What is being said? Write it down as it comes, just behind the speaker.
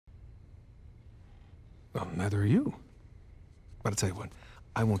Well, neither are you. But I'll tell you what,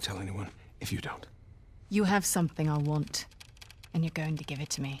 I won't tell anyone if you don't. You have something I want, and you're going to give it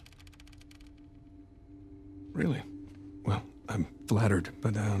to me. Really? Well, I'm flattered,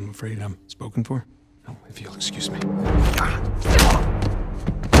 but I'm afraid I'm spoken for. Oh, if you'll excuse me.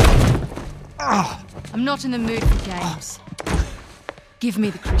 I'm not in the mood for games. Give me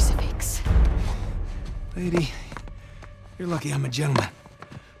the crucifix. Lady, you're lucky I'm a gentleman.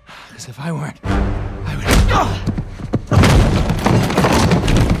 Because if I weren't, I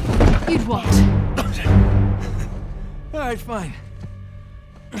would... You'd what? All right, fine.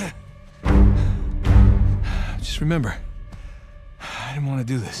 Just remember, I didn't want to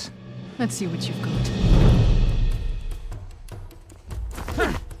do this. Let's see what you've got.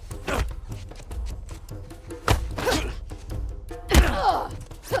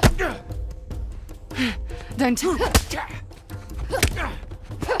 Don't.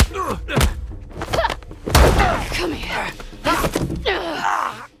 Come here.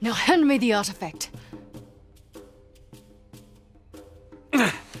 Now hand me the artifact.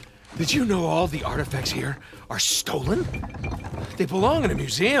 Did you know all the artifacts here are stolen? They belong in a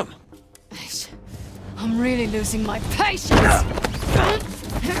museum. I'm really losing my patience.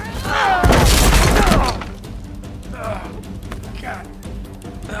 God.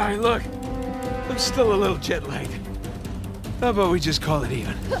 All right, look. I'm still a little jet lagged. How about we just call it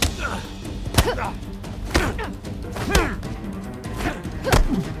even?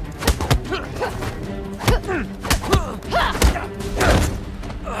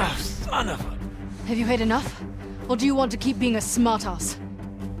 Oh, son of a... Have you had enough? Or do you want to keep being a smartass?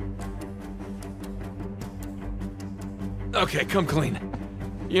 Okay, come clean.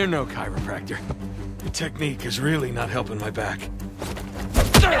 You're no chiropractor. Your technique is really not helping my back.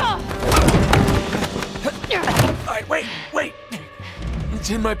 Alright, wait! It's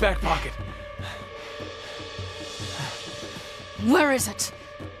in my back pocket. Where is it?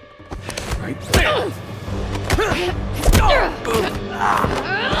 Right there!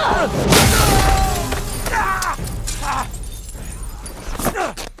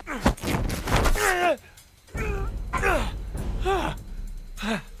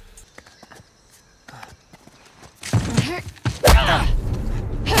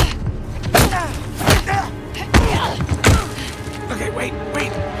 Okay, wait!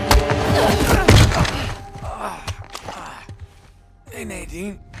 Hey,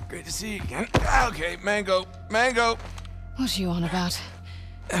 Nadine. Great to see you again. Okay, mango. What are you on about?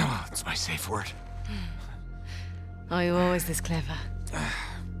 Oh, it's my safe word. Are you always this clever? I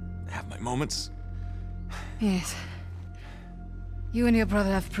have my moments. Yes. You and your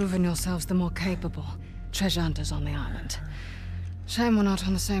brother have proven yourselves the more capable treasure hunters on the island. Shame we're not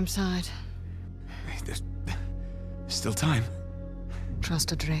on the same side. Hey, there's still time.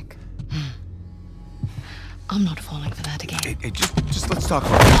 Trust a Drake. I'm not falling for that again. Hey, just let's talk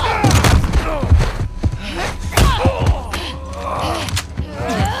about it.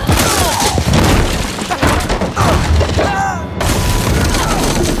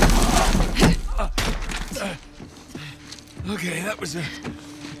 Okay, that was a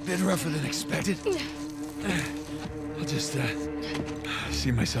bit rougher than expected. I'll just,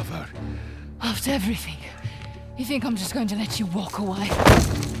 see myself out. After everything, you think I'm just going to let you walk away?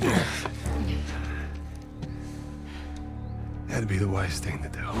 That'd be the wise thing to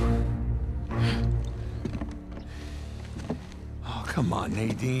do. Oh, come on,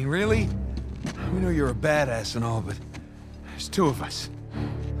 Nadine, really? We know you're a badass and all, but there's two of us.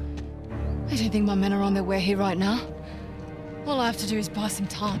 I don't think my men are on their way here right now. All I have to do is buy some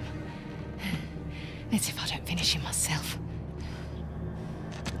time. Let's see if I don't finish him myself.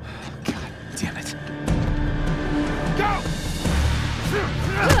 God damn it. Go!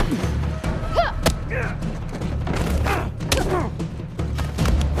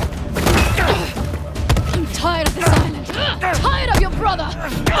 I'm tired of this island. Tired of your brother.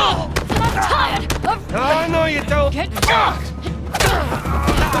 And I'm tired of... I know you don't. Get out!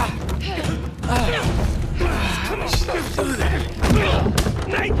 Do that.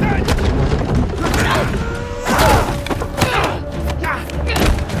 Nathan!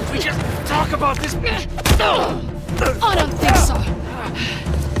 We just talk about this. I don't think so.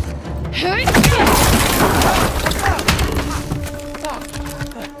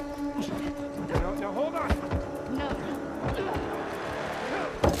 Now hold on. No.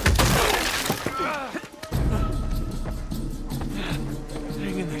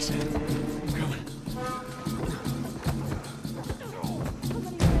 Hang in there, Sam. I'm coming.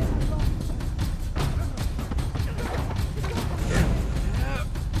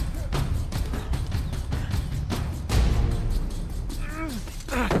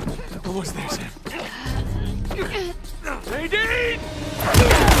 Almost there, Sam. Nadine!